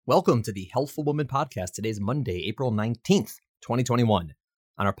Welcome to the Healthful Woman Podcast. Today is Monday, April 19th, 2021.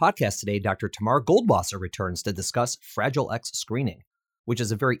 On our podcast today, Dr. Tamar Goldwasser returns to discuss Fragile X screening, which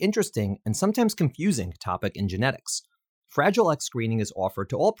is a very interesting and sometimes confusing topic in genetics. Fragile X screening is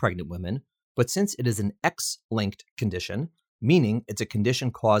offered to all pregnant women, but since it is an X-linked condition, meaning it's a condition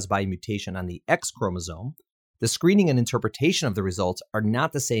caused by a mutation on the X chromosome, the screening and interpretation of the results are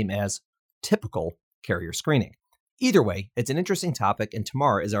not the same as typical carrier screening. Either way, it's an interesting topic, and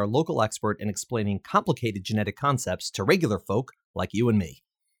Tamar is our local expert in explaining complicated genetic concepts to regular folk like you and me.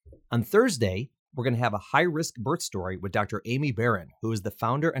 On Thursday, we're going to have a high-risk birth story with Dr. Amy Barron, who is the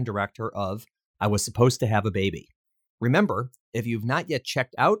founder and director of I Was Supposed to Have a Baby. Remember, if you've not yet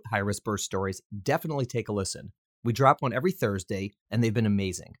checked out high-risk birth stories, definitely take a listen. We drop one every Thursday, and they've been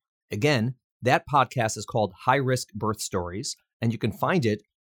amazing. Again, that podcast is called High Risk Birth Stories, and you can find it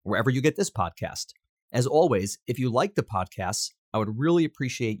wherever you get this podcast. As always, if you like the podcasts, I would really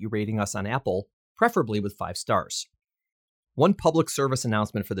appreciate you rating us on Apple, preferably with 5 stars. One public service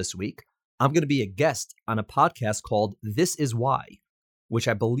announcement for this week. I'm going to be a guest on a podcast called This Is Why, which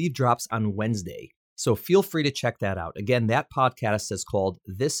I believe drops on Wednesday. So feel free to check that out. Again, that podcast is called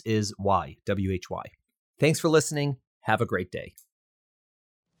This Is Why, W-H-Y. Thanks for listening. Have a great day.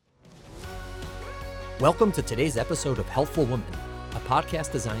 Welcome to today's episode of Healthful Woman, a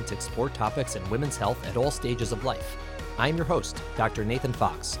podcast designed to explore topics in women's health at all stages of life. I'm your host, Dr. Nathan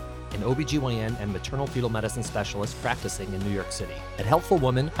Fox, an OBGYN and maternal fetal medicine specialist practicing in New York City. At Healthful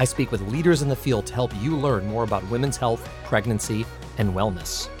Woman, I speak with leaders in the field to help you learn more about women's health, pregnancy, and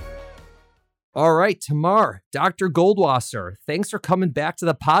wellness. All right, Tamar, Dr. Goldwasser, thanks for coming back to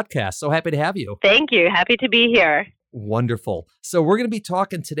the podcast. So happy to have you. Thank you. Happy to be here. Wonderful. So we're going to be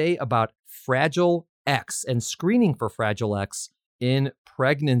talking today about Fragile X and screening for Fragile X in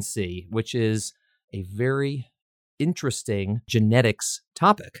pregnancy, which is a very interesting genetics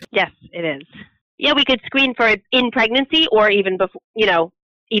topic. Yes, it is. Yeah, we could screen for it in pregnancy or even before,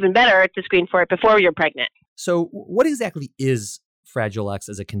 even better to screen for it before you're pregnant. So what exactly is Fragile X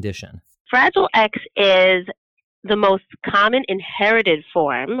as a condition? Fragile X is the most common inherited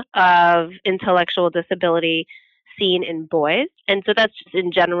form of intellectual disability seen in boys. And so that's just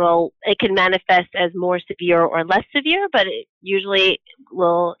in general, it can manifest as more severe or less severe, but it usually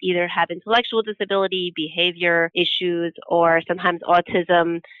will either have intellectual disability, behavior issues, or sometimes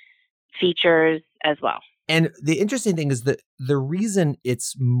autism features as well. And the interesting thing is that the reason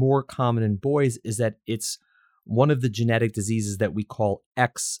it's more common in boys is that it's one of the genetic diseases that we call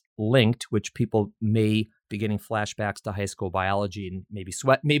X-linked, which people may be getting flashbacks to high school biology and maybe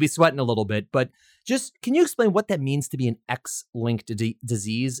sweating a little bit. But just can you explain what that means to be an X-linked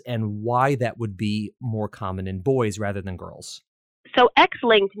disease and why that would be more common in boys rather than girls? So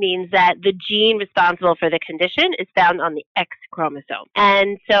X-linked means that the gene responsible for the condition is found on the X chromosome.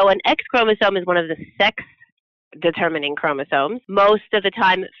 And so an X chromosome is one of the sex-determining chromosomes. Most of the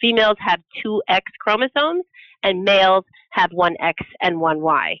time, females have 2 X chromosomes and males have 1 X and 1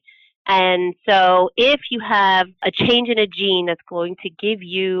 Y. And so if you have a change in a gene that's going to give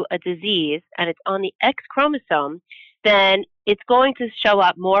you a disease and it's on the X chromosome, then it's going to show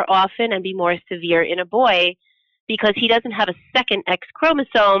up more often and be more severe in a boy because he doesn't have a second X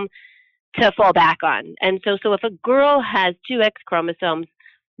chromosome to fall back on. And so if a girl has 2 X chromosomes,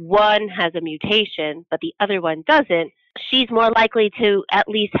 one has a mutation, but the other one doesn't, she's more likely to at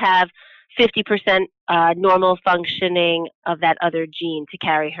least have 50% normal functioning of that other gene to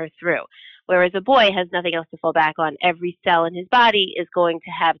carry her through. Whereas a boy has nothing else to fall back on. Every cell in his body is going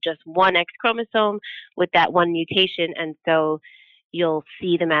to have just 1 X chromosome with that one mutation, and so you'll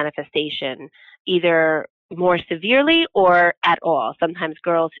see the manifestation either more severely or at all. Sometimes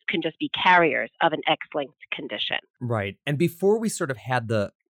girls can just be carriers of an X-linked condition. Right. And before we sort of had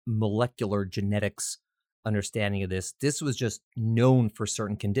the molecular genetics understanding of this was just known for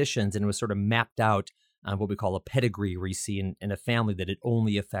certain conditions, and it was sort of mapped out on what we call a pedigree, where you see in a family that it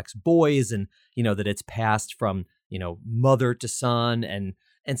only affects boys, and that it's passed from mother to son, and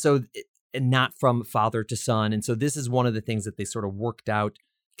not from father to son. And so this is one of the things that they sort of worked out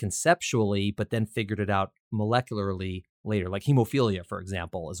conceptually, but then figured it out molecularly later, like hemophilia, for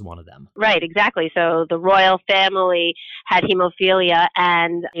example, is one of them. Right, exactly. So the royal family had hemophilia,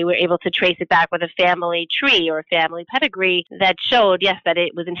 and they were able to trace it back with a family tree or a family pedigree that showed, yes, that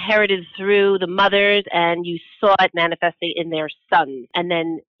it was inherited through the mothers, and you saw it manifesting in their sons. And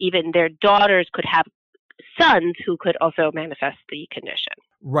then even their daughters could have sons who could also manifest the condition.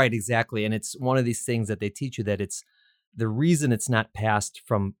 Right, exactly. And it's one of these things that they teach you that it's the reason it's not passed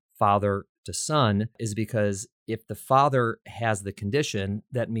from father to son is because if the father has the condition,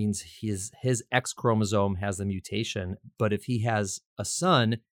 that means his X chromosome has the mutation. But if he has a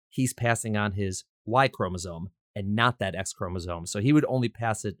son, he's passing on his Y chromosome and not that X chromosome. So he would only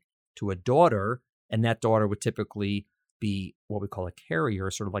pass it to a daughter, and that daughter would typically be what we call a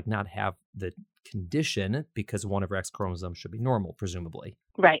carrier, sort of like not have the condition because one of her X chromosomes should be normal, presumably.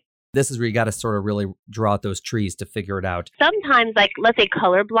 Right. This is where you got to sort of really draw out those trees to figure it out. Sometimes, like, let's say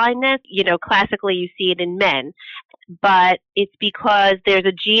color blindness, classically you see it in men, but it's because there's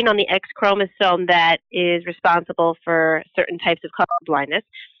a gene on the X chromosome that is responsible for certain types of color blindness.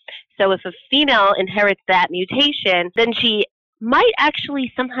 So if a female inherits that mutation, then she might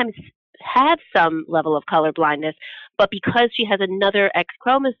actually sometimes have some level of color blindness, but because she has another X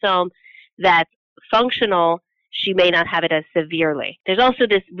chromosome that's functional, she may not have it as severely. There's also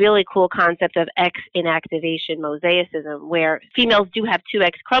this really cool concept of X inactivation mosaicism, where females do have two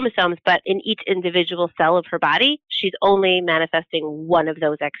X chromosomes, but in each individual cell of her body, she's only manifesting one of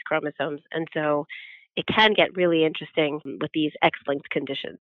those X chromosomes. And so it can get really interesting with these X-linked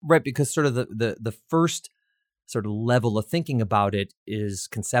conditions. Right, because sort of the first sort of level of thinking about it is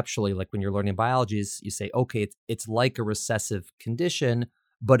conceptually, like when you're learning biology, is you say, okay, it's like a recessive condition,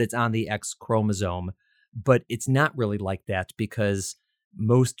 but it's on the X chromosome. But it's not really like that, because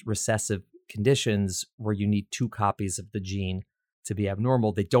most recessive conditions where you need two copies of the gene to be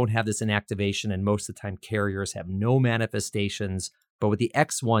abnormal, they don't have this inactivation, and most of the time carriers have no manifestations. But with the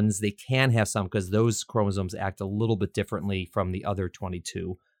X ones, they can have some because those chromosomes act a little bit differently from the other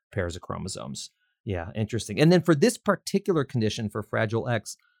 22 pairs of chromosomes. Yeah, interesting. And then for this particular condition for Fragile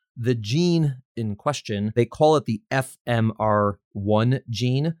X, the gene in question, they call it the FMR1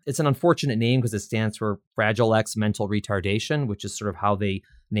 gene. It's an unfortunate name because it stands for Fragile X mental retardation, which is sort of how they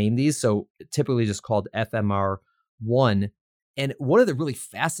name these. So typically just called FMR1. And one of the really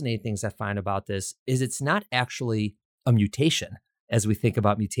fascinating things I find about this is it's not actually a mutation as we think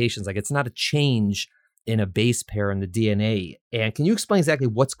about mutations. Like, it's not a change in a base pair in the DNA. And can you explain exactly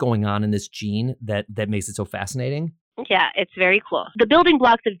what's going on in this gene that makes it so fascinating? Yeah, it's very cool. The building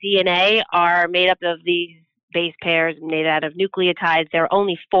blocks of DNA are made up of these base pairs made out of nucleotides. There are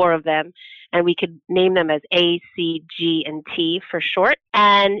only 4 of them, and we could name them as A, C, G, and T for short.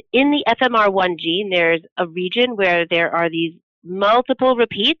 And in the FMR1 gene, there's a region where there are these multiple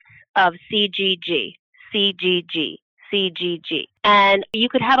repeats of CGG, CGG, CGG. And you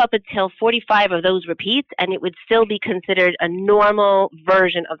could have up until 45 of those repeats, and it would still be considered a normal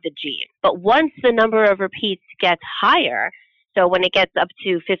version of the gene. But once the number of repeats gets higher, so when it gets up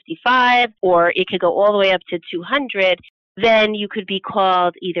to 55, or it could go all the way up to 200, then you could be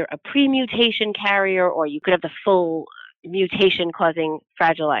called either a pre-mutation carrier, or you could have the full mutation causing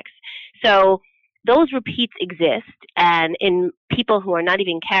Fragile X. So those repeats exist, and in people who are not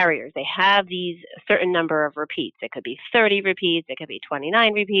even carriers, they have these certain number of repeats. It could be 30 repeats, it could be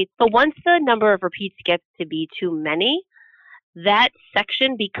 29 repeats. But once the number of repeats gets to be too many, that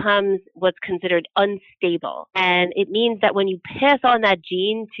section becomes what's considered unstable. And it means that when you pass on that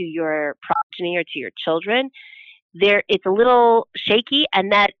gene to your progeny or to your children, it's a little shaky,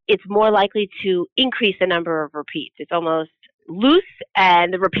 and that it's more likely to increase the number of repeats. It's almost loose,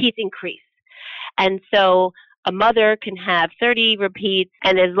 and the repeats increase. And so a mother can have 30 repeats,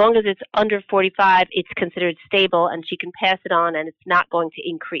 and as long as it's under 45, it's considered stable, and she can pass it on, and it's not going to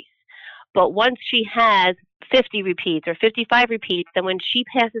increase. But once she has 50 repeats or 55 repeats, then when she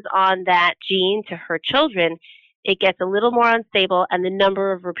passes on that gene to her children, it gets a little more unstable, and the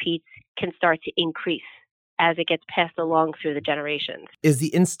number of repeats can start to increase as it gets passed along through the generations. Is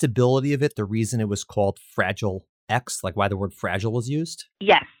the instability of it the reason it was called Fragile X, like why the word fragile was used?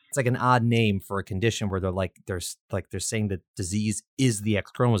 Yes. It's like an odd name for a condition where they're saying that disease is the X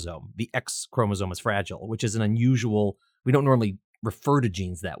chromosome. The X chromosome is fragile, which is an unusual, we don't normally refer to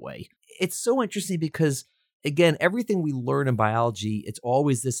genes that way. It's so interesting because, again, everything we learn in biology, it's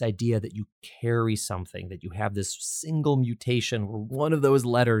always this idea that you carry something, that you have this single mutation where one of those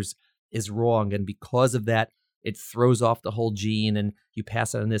letters is wrong. And because of that, it throws off the whole gene and you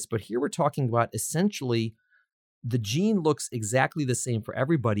pass it on this. But here we're talking about essentially the gene looks exactly the same for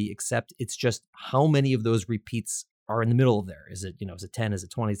everybody, except it's just how many of those repeats are in the middle of there. Is it 10? Is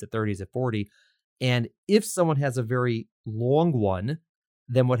it 20? Is it 30? Is it 40? And if someone has a very long one,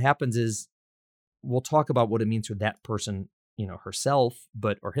 then what happens is we'll talk about what it means for that person, herself,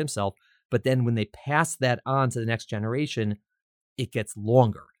 or himself. But then when they pass that on to the next generation, it gets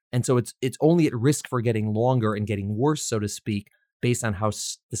longer. And so it's only at risk for getting longer and getting worse, so to speak, based on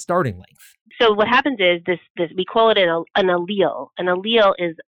the starting length. So what happens is this we call it an allele. An allele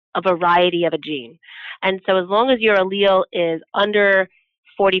is a variety of a gene. And so as long as your allele is under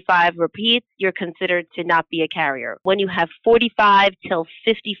 45 repeats, you're considered to not be a carrier. When you have 45 till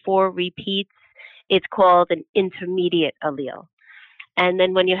 54 repeats, it's called an intermediate allele. And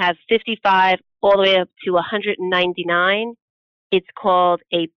then when you have 55 all the way up to 199, it's called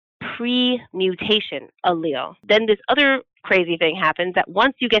a pre-mutation allele. Then this other crazy thing happens that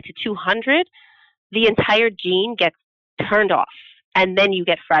once you get to 200, the entire gene gets turned off, and then you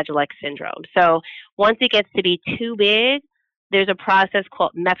get Fragile X syndrome. So once it gets to be too big, there's a process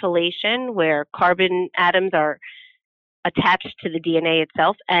called methylation where carbon atoms are attached to the DNA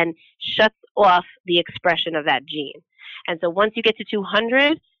itself and shuts off the expression of that gene. And so once you get to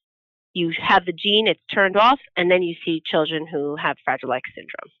 200, you have the gene, it's turned off, and then you see children who have Fragile X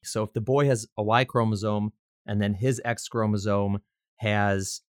syndrome. So if the boy has a Y chromosome and then his X chromosome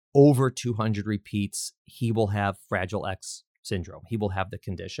has over 200 repeats, he will have Fragile X syndrome. He will have the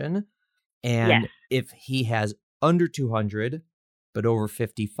condition. And Yes. if he has under 200, but over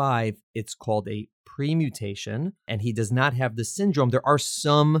 55, it's called a premutation, and he does not have the syndrome. There are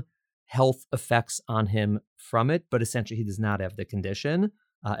some health effects on him from it, but essentially he does not have the condition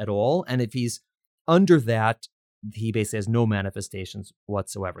at all. And if he's under that, he basically has no manifestations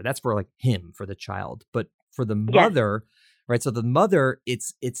whatsoever. That's for like him, for the child. But for the mother, right? So the mother,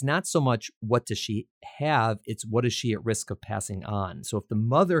 it's not so much what does she have, it's what is she at risk of passing on. So if the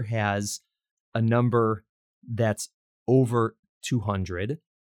mother has a number that's over 200,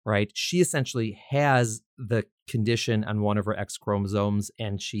 right? She essentially has the condition on one of her X chromosomes,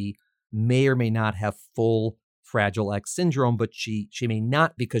 and she may or may not have full Fragile X syndrome, but she may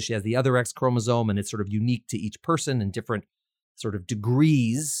not because she has the other X chromosome, and it's sort of unique to each person in different sort of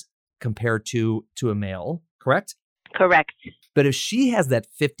degrees compared to a male, correct? Correct. But if she has that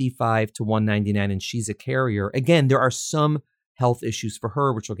 55 to 199 and she's a carrier, again, there are some health issues for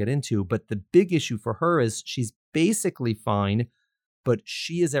her, which we'll get into. But the big issue for her is she's basically fine, but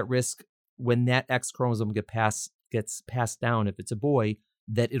she is at risk when that X chromosome gets passed down, if it's a boy,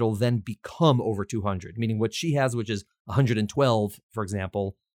 that it'll then become over 200, meaning what she has, which is 112, for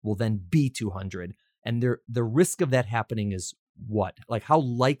example, will then be 200. And the risk of that happening is what? Like, how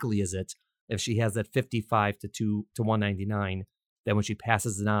likely is it if she has that 55 to 199, that when she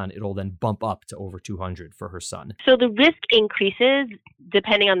passes it on, it'll then bump up to over 200 for her son? So the risk increases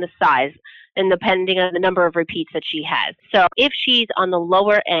depending on the size and depending on the number of repeats that she has. So if she's on the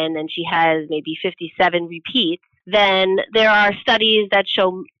lower end and she has maybe 57 repeats, then there are studies that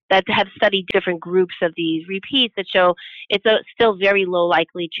have studied different groups of these repeats that show it's a still very low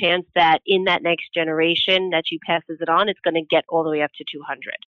likely chance that in that next generation that she passes it on, it's going to get all the way up to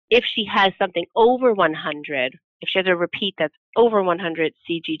 200. If she has something over 100, if she has a repeat that's over 100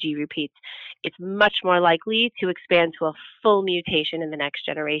 CGG repeats, it's much more likely to expand to a full mutation in the next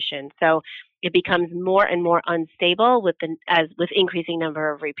generation. So it becomes more and more unstable with increasing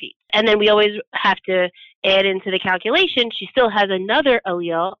number of repeats. And then we always have to add into the calculation, she still has another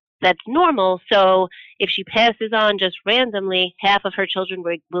allele that's normal. So if she passes on just randomly, half of her children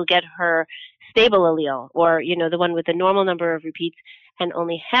will get her stable allele, or, the one with the normal number of repeats, and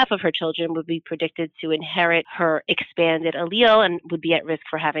only half of her children would be predicted to inherit her expanded allele and would be at risk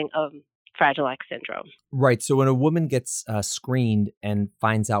for having Fragile X syndrome. Right. So when a woman gets screened and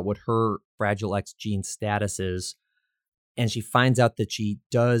finds out what her Fragile X gene status is, and she finds out that she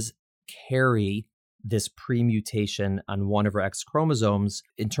does carry this premutation on one of her X chromosomes,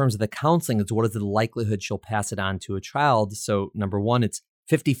 in terms of the counseling, it's what is the likelihood she'll pass it on to a child. So number one, it's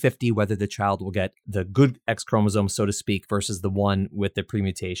 50-50 whether the child will get the good X chromosome, so to speak, versus the one with the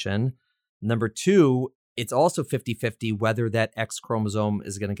premutation. Number two, it's also 50-50 whether that X chromosome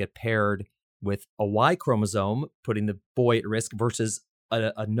is going to get paired with a Y chromosome, putting the boy at risk, versus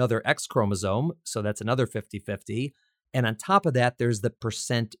another X chromosome. So that's another 50-50. And on top of that, there's the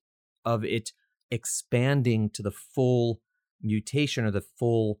percent of it expanding to the full mutation or the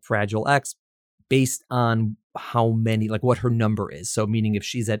full Fragile X based on how many, like what her number is. So meaning if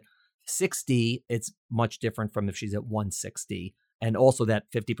she's at 60, it's much different from if she's at 160. And also that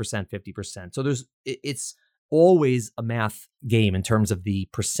 50%, 50%. So it's always a math game in terms of the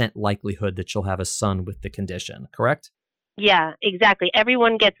percent likelihood that she'll have a son with the condition, correct? Yeah, exactly.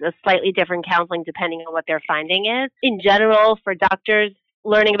 Everyone gets a slightly different counseling depending on what their finding is. In general, for doctors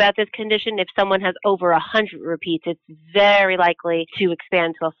learning about this condition, if someone has over 100 repeats, it's very likely to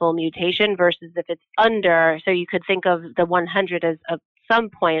expand to a full mutation versus if it's under. So you could think of the 100 as some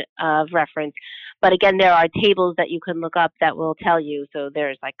point of reference. But again, there are tables that you can look up that will tell you. So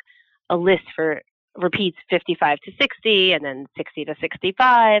there's like a list for repeats 55 to 60 and then 60 to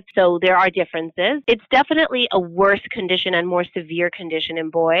 65. So there are differences. It's definitely a worse condition and more severe condition in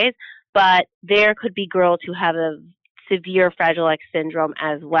boys, but there could be girls who have a severe Fragile X syndrome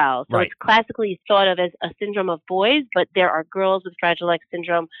as well. So It's classically thought of as a syndrome of boys, but there are girls with Fragile X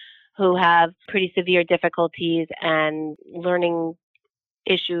syndrome who have pretty severe difficulties and learning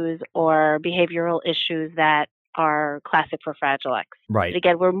issues or behavioral issues that are classic for Fragile X. Right. But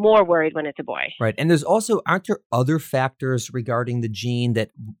again, we're more worried when it's a boy. Right. And aren't there other factors regarding the gene that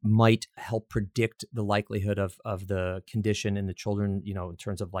might help predict the likelihood of the condition in the children, in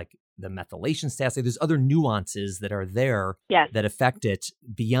terms of like the methylation status? Like, there's other nuances that are there Yes. that affect it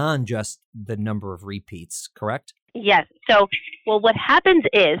beyond just the number of repeats, correct? Yes. So, what happens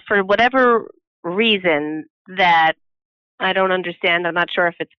is, for whatever reason that I don't understand, I'm not sure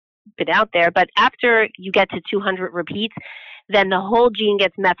if it's been out there, but after you get to 200 repeats, then the whole gene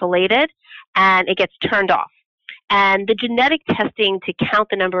gets methylated and it gets turned off. And the genetic testing to count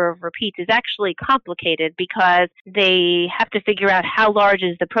the number of repeats is actually complicated because they have to figure out how large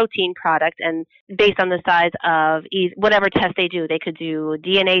is the protein product, and based on the size of whatever test they do, they could do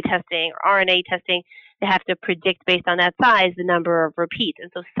DNA testing or RNA testing. They have to predict based on that size the number of repeats. And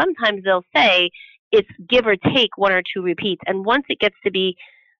so sometimes they'll say it's give or take 1 or 2 repeats. And once it gets to be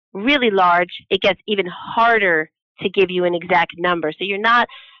really large, it gets even harder to give you an exact number. So you're not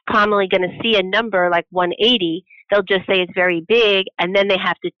commonly going to see a number like 180. They'll just say it's very big, and then they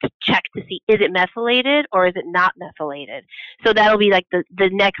have to check to see, is it methylated or is it not methylated? So that'll be like the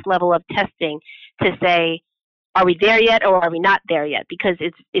next level of testing to say, are we there yet or are we not there yet? Because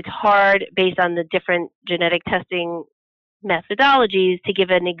it's hard based on the different genetic testing methodologies to give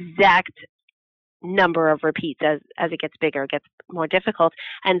an exact number of repeats. As it gets bigger, it gets more difficult.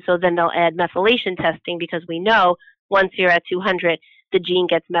 And so then they'll add methylation testing, because we know once you're at 200, the gene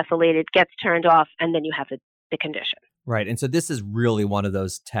gets methylated, gets turned off, and then you have the condition. Right. And so this is really one of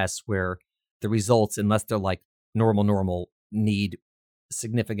those tests where the results, unless they're like normal, need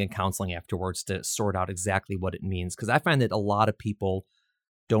significant counseling afterwards to sort out exactly what it means. Because I find that a lot of people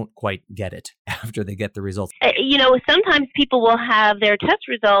don't quite get it after they get the results. Sometimes people will have their test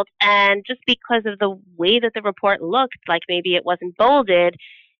results, and just because of the way that the report looked, like maybe it wasn't bolded,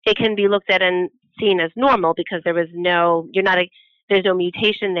 it can be looked at and seen as normal because there's no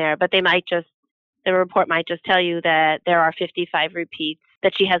mutation there. But the report might just tell you that there are 55 repeats,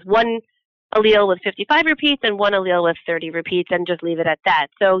 that she has one allele with 55 repeats and one allele with 30 repeats, and just leave it at that.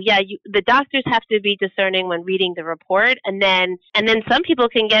 So yeah, the doctors have to be discerning when reading the report, and then some people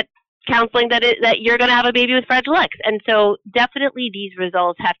can get counseling that you're going to have a baby with Fragile X. And so definitely these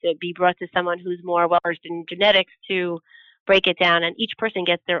results have to be brought to someone who's more well-versed in genetics to break it down, and each person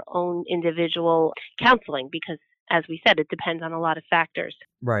gets their own individual counseling because, as we said, it depends on a lot of factors.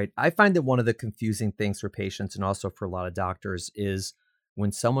 Right. I find that one of the confusing things for patients and also for a lot of doctors is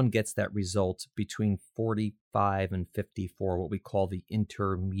when someone gets that result between 45 and 54, what we call the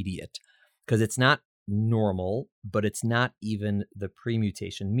intermediate, because it's not normal, but it's not even the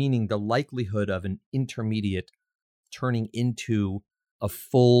premutation, meaning the likelihood of an intermediate turning into a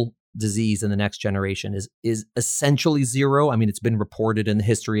full disease in the next generation is essentially zero. I mean, it's been reported in the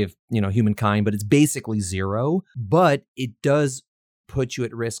history of, humankind, but it's basically zero. But it does put you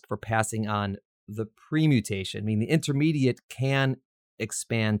at risk for passing on the premutation. I mean, the intermediate can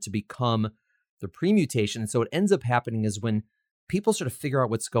expand to become the premutation. And so what ends up happening is when people sort of figure out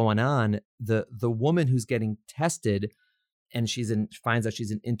what's going on, the woman who's getting tested and finds out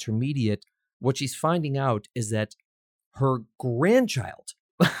she's an intermediate, what she's finding out is that her grandchild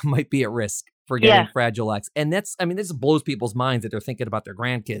might be at risk for getting Fragile X. And this blows people's minds that they're thinking about their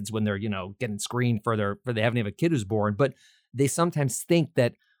grandkids when they're, getting screened for they haven't even a kid who's born. But they sometimes think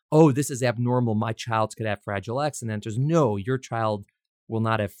that, oh, this is abnormal, my child could have Fragile X. And then there's no, your child will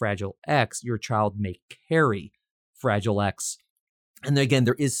not have Fragile X. Your child may carry Fragile X. And then again,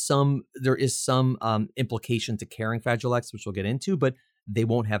 there is some implication to carrying Fragile X, which we'll get into, but they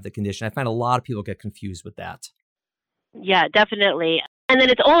won't have the condition. I find a lot of people get confused with that. Yeah, definitely. And then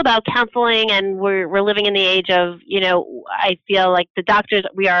it's all about counseling, and we're living in the age of, I feel like the doctors,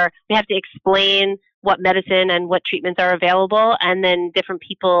 we have to explain what medicine and what treatments are available, and then different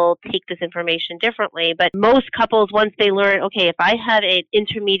people take this information differently. But most couples, once they learn, okay, if I have an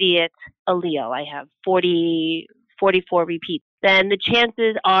intermediate allele, I have 44 repeats, then the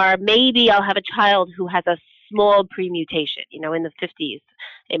chances are maybe I'll have a child who has a small premutation, in the 50s.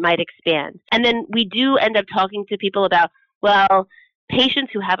 It might expand. And then we do end up talking to people about, well,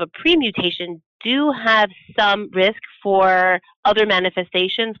 patients who have a premutation do have some risk for other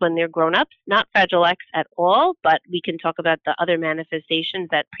manifestations when they're grown-ups, not Fragile X at all, but we can talk about the other manifestations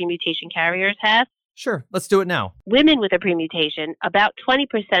that premutation carriers have. Sure, let's do it now. Women with a premutation, about 20%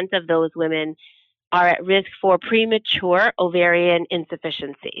 of those women are at risk for premature ovarian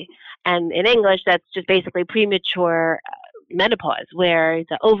insufficiency. And in English, that's just basically premature menopause, where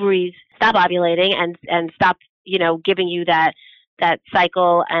the ovaries stop ovulating and stop, giving you that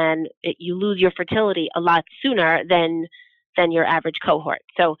cycle, and you lose your fertility a lot sooner than than your average cohort.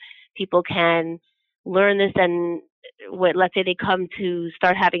 So people can learn this, and let's say they come to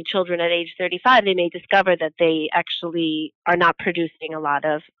start having children at age 35, they may discover that they actually are not producing a lot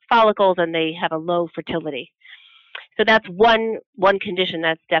of follicles and they have a low fertility. So that's one condition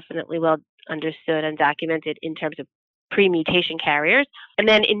that's definitely well understood and documented in terms of pre-mutation carriers. And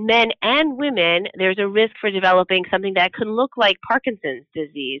then in men and women, there's a risk for developing something that can look like Parkinson's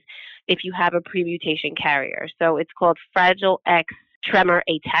disease if you have a pre-mutation carrier. So it's called Fragile X tremor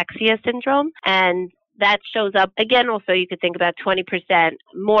ataxia syndrome. And that shows up, again, also you could think about 20%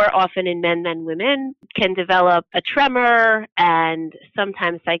 more often in men than women, can develop a tremor and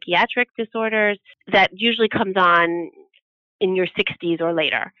sometimes psychiatric disorders that usually comes on in your 60s or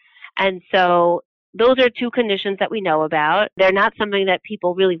later. And so those are two conditions that we know about. They're not something that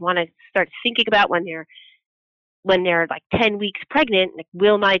people really want to start thinking about when they're like 10 weeks pregnant. Like,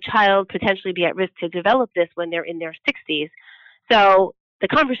 will my child potentially be at risk to develop this when they're in their 60s? So the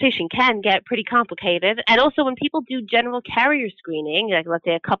conversation can get pretty complicated. And also when people do general carrier screening, like let's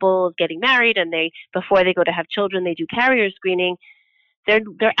say a couple is getting married and before they go to have children, they do carrier screening,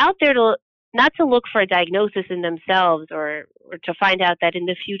 they're out there not to look for a diagnosis in themselves or to find out that in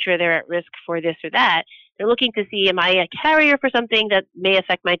the future they're at risk for this or that. They're looking to see, am I a carrier for something that may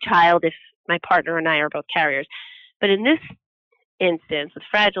affect my child if my partner and I are both carriers? But in this instance, with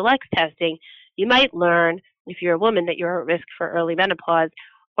Fragile X testing, you might learn, if you're a woman, that you're at risk for early menopause,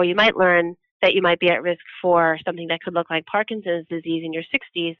 or you might learn that you might be at risk for something that could look like Parkinson's disease in your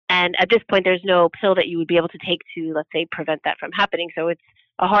 60s. And at this point, there's no pill that you would be able to take to, let's say, prevent that from happening. So it's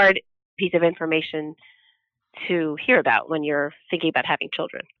a hard piece of information to hear about when you're thinking about having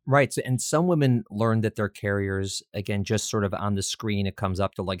children. Right. So, and some women learn that they're carriers, again, just sort of on the screen. It comes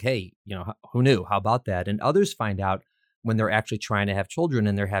up to like, hey, who knew? How about that? And others find out when they're actually trying to have children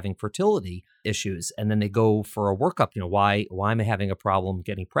and they're having fertility issues. And then they go for a workup, why am I having a problem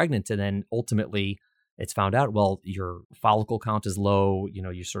getting pregnant? And then ultimately it's found out, well, your follicle count is low,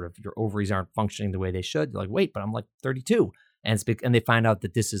 your ovaries aren't functioning the way they should. You're like, wait, but I'm like 32. And they find out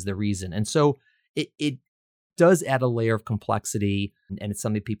that this is the reason. And so it does add a layer of complexity, and it's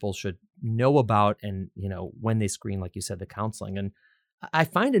something people should know about. And, when they screen, like you said, the counseling. And I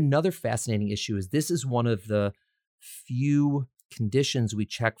find another fascinating issue is this is one of the few conditions we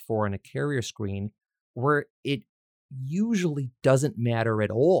check for in a carrier screen where it usually doesn't matter at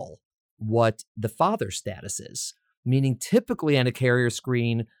all what the father's status is. Meaning typically on a carrier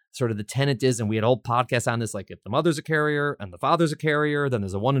screen, sort of the tenet is, and we had a whole podcast on this, like if the mother's a carrier and the father's a carrier, then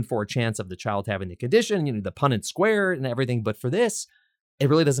there's a 1 in 4 chance of the child having the condition, the Punnett square and everything. But for this, it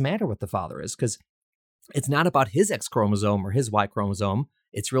really doesn't matter what the father is, because it's not about his X chromosome or his Y chromosome.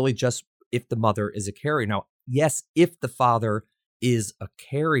 It's really just if the mother is a carrier. Now, yes, if the father is a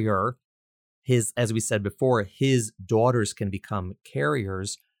carrier, as we said before, his daughters can become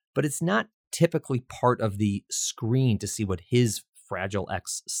carriers, but it's not typically part of the screen to see what his Fragile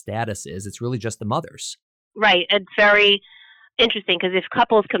X status is. It's really just the mother's. Right. It's very interesting because if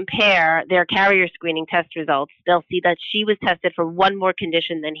couples compare their carrier screening test results, they'll see that she was tested for one more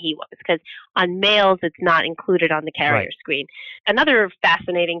condition than he was, because on males, it's not included on the carrier screen. Another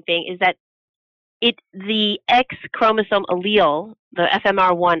fascinating thing is that the X chromosome allele, the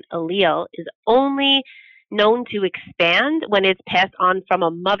FMR1 allele, is only known to expand when it's passed on from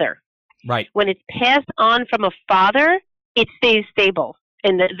a mother. Right. When it's passed on from a father, it stays stable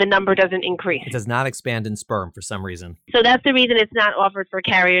and the number doesn't increase. It does not expand in sperm for some reason. So that's the reason it's not offered for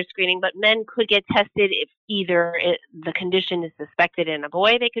carrier screening, but men could get tested if either the condition is suspected in a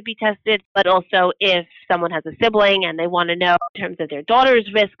boy, they could be tested, but also if someone has a sibling and they want to know in terms of their daughter's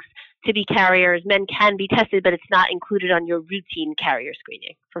risks to be carriers, men can be tested, but it's not included on your routine carrier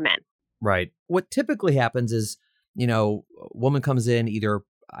screening for men. Right. What typically happens is, a woman comes in either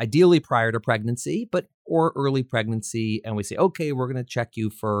ideally prior to pregnancy, or early pregnancy, and we say, okay, we're going to check you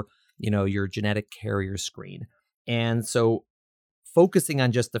for, your genetic carrier screen. And so focusing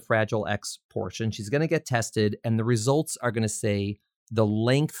on just the Fragile X portion, she's going to get tested, and the results are going to say the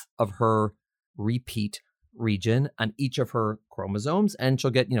length of her repeat region on each of her chromosomes. And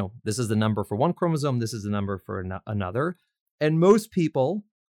she'll get, this is the number for one chromosome, this is the number for another. And most people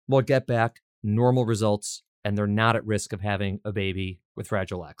will get back normal results, and they're not at risk of having a baby with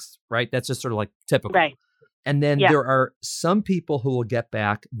Fragile X, right? That's just sort of like typical. Right. And then there are some people who will get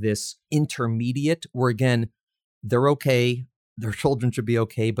back this intermediate where, again, they're okay, their children should be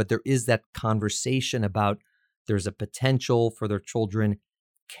okay, but there is that conversation about there's a potential for their children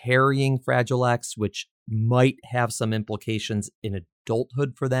carrying Fragile X, which might have some implications in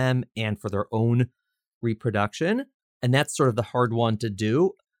adulthood for them and for their own reproduction. And that's sort of the hard one to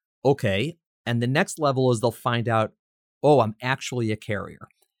do. Okay. And the next level is they'll find out, oh, I'm actually a carrier.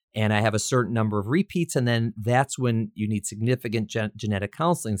 And I have a certain number of repeats. And then that's when you need significant genetic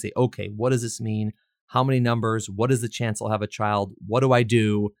counseling and say, okay, what does this mean? How many numbers? What is the chance I'll have a child? What do I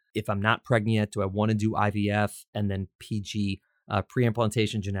do? If I'm not pregnant yet, do I want to do IVF and then PG,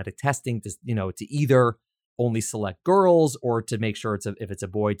 pre-implantation genetic testing to, to either only select girls or to make sure if it's a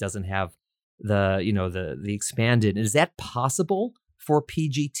boy, it doesn't have the expanded. Is that possible for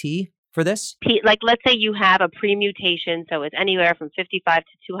PGT? For this? Like, let's say you have a pre-mutation, so it's anywhere from 55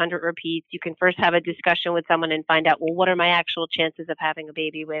 to 200 repeats. You can first have a discussion with someone and find out, well, what are my actual chances of having a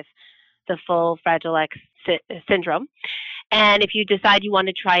baby with the full Fragile X syndrome? And if you decide you want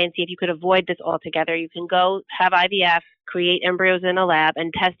to try and see if you could avoid this altogether, you can go have IVF, create embryos in a lab,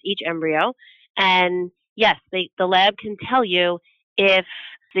 and test each embryo. And yes, the lab can tell you if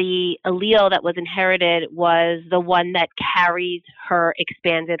the allele that was inherited was the one that carries her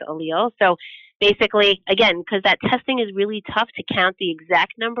expanded allele. So basically, again, because that testing is really tough to count the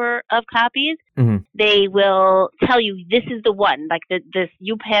exact number of copies, they will tell you this is the one. Like this,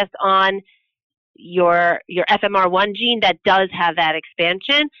 you passed on your FMR1 gene that does have that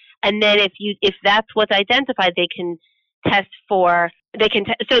expansion, and then if that's what's identified, they can test for. They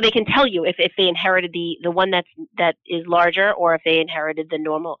can tell you if they inherited the one that is larger or if they inherited the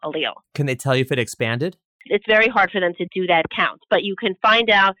normal allele. Can they tell you if it expanded? It's very hard for them to do that count, but you can find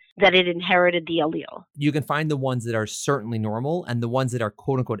out that it inherited the allele. You can find the ones that are certainly normal, and the ones that are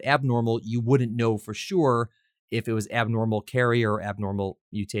quote unquote abnormal, you wouldn't know for sure if it was abnormal carrier or abnormal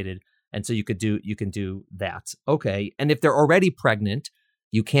mutated. And so you can do that. Okay. And if they're already pregnant,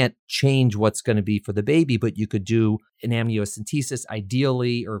 you can't change what's going to be for the baby, but you could do an amniocentesis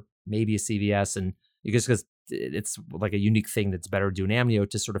ideally, or maybe a CVS. And because it's like a unique thing that's better to do an amnio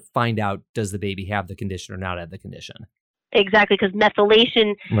to sort of find out, does the baby have the condition or not have the condition? Exactly, because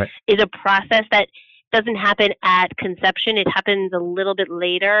methylation is a process that doesn't happen at conception. It happens a little bit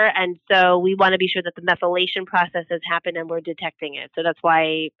later. And so we want to be sure that the methylation process has happened and we're detecting it. So that's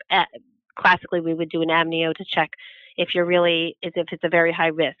why classically we would do an amnio to check if it's a very high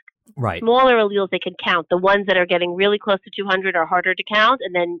risk. Right. Smaller alleles they can count. The ones that are getting really close to 200 are harder to count,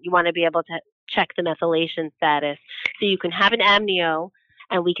 and then you want to be able to check the methylation status. So you can have an amnio,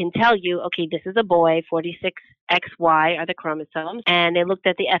 and we can tell you, okay, this is a boy, 46XY are the chromosomes, and they looked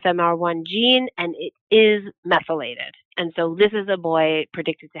at the FMR1 gene, and it is methylated. And so this is a boy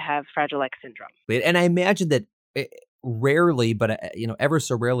predicted to have Fragile X syndrome. And I imagine that rarely, but ever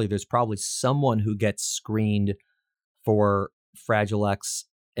so rarely, there's probably someone who gets screened for Fragile X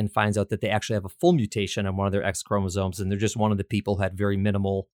and finds out that they actually have a full mutation on one of their X chromosomes, and they're just one of the people who had very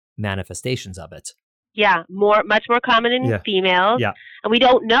minimal manifestations of it. Yeah, much more common in females. Yeah. And we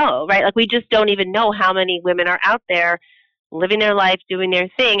don't know, right? Like we just don't even know how many women are out there living their life, doing their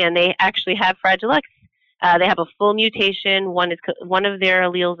thing, and they actually have Fragile X. They have a full mutation. One of their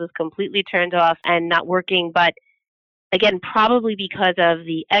alleles is completely turned off and not working, but again, probably because of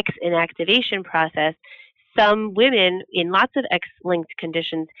the X inactivation process, some women in lots of X-linked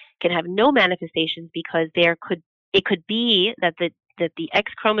conditions can have no manifestations because it could be that the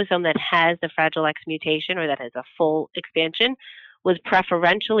X chromosome that has the Fragile X mutation or that has a full expansion was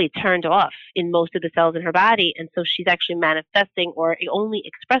preferentially turned off in most of the cells in her body, and so she's actually manifesting or only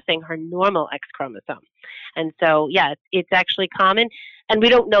expressing her normal X chromosome. And so, yeah, it's actually common, and we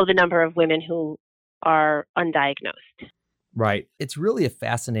don't know the number of women who are undiagnosed. Right. It's really a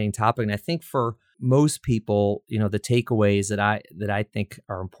fascinating topic, and I think for most people, the takeaways that I think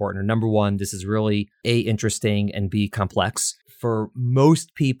are important are, number one, this is really A, interesting, and B, complex. For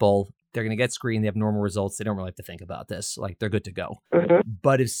most people, they're going to get screened, they have normal results, they don't really have to think about this, like they're good to go. Mm-hmm.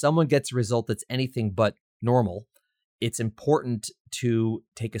 But if someone gets a result that's anything but normal, it's important to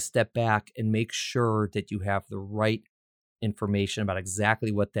take a step back and make sure that you have the right information about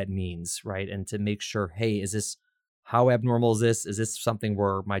exactly what that means, right? And to make sure, hey, how abnormal is this? Is this something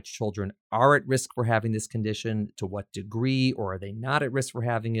where my children are at risk for having this condition? To what degree? Or are they not at risk for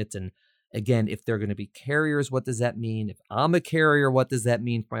having it? And again, if they're going to be carriers, what does that mean? If I'm a carrier, what does that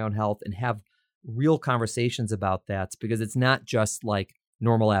mean for my own health? And have real conversations about that, because it's not just like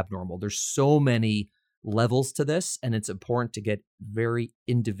normal, abnormal. There's so many levels to this, and it's important to get very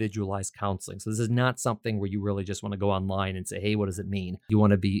individualized counseling. So this is not something where you really just want to go online and say, hey, what does it mean? You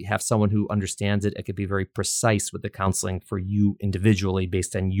want to have someone who understands it. It could be very precise with the counseling for you individually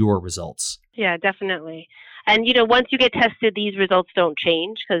based on your results. Yeah, definitely. And, once you get tested, these results don't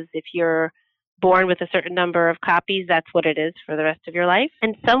change, because if you're born with a certain number of copies, that's what it is for the rest of your life.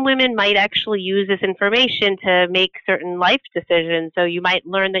 And some women might actually use this information to make certain life decisions. So you might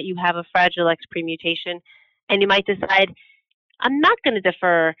learn that you have a Fragile X premutation, and you might decide, I'm not going to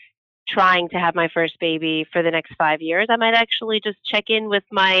defer trying to have my first baby for the next 5 years, I might actually just check in with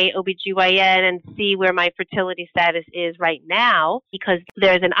my OBGYN and see where my fertility status is right now, because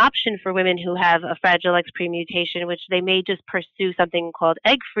there's an option for women who have a Fragile X premutation, which they may just pursue something called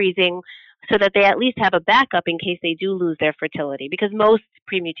egg freezing so that they at least have a backup in case they do lose their fertility, because most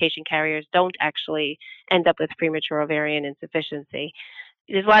premutation carriers don't actually end up with premature ovarian insufficiency.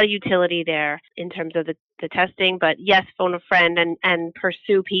 There's a lot of utility there in terms of the testing, but yes, phone a friend and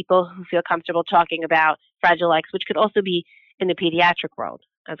pursue people who feel comfortable talking about Fragile X, which could also be in the pediatric world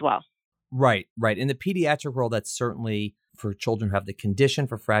as well. Right. In the pediatric world, that's certainly for children who have the condition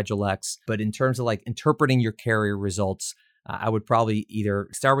for Fragile X. But in terms of like interpreting your carrier results, I would probably either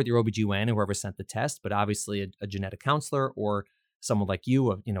start with your OBGYN, whoever sent the test, but obviously a genetic counselor or someone like you,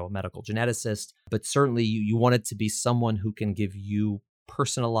 a medical geneticist. But certainly you want it to be someone who can give you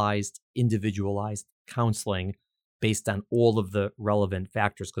personalized, individualized counseling based on all of the relevant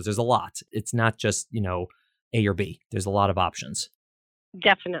factors, because there's a lot. It's not just, A or B. There's a lot of options.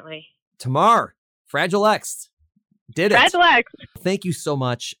 Definitely. Tamar, Fragile X. Did it. Fragile X. Thank you so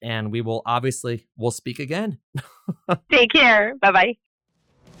much. And we'll speak again. Take care. Bye-bye.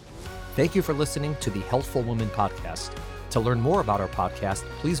 Thank you for listening to the Healthful Woman podcast. To learn more about our podcast,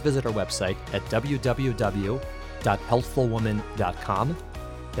 please visit our website at www.healthfulwoman.com.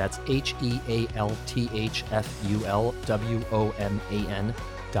 That's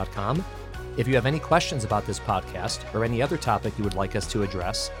HEALTHFULWOMAN.com. If you have any questions about this podcast or any other topic you would like us to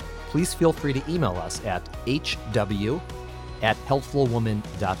address, please feel free to email us at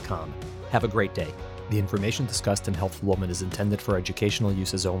hw@healthfulwoman.com. Have a great day. The information discussed in Healthful Woman is intended for educational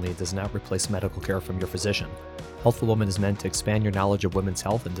uses only and does not replace medical care from your physician. Healthful Woman is meant to expand your knowledge of women's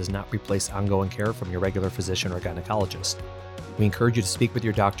health and does not replace ongoing care from your regular physician or gynecologist. We encourage you to speak with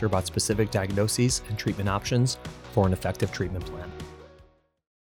your doctor about specific diagnoses and treatment options for an effective treatment plan.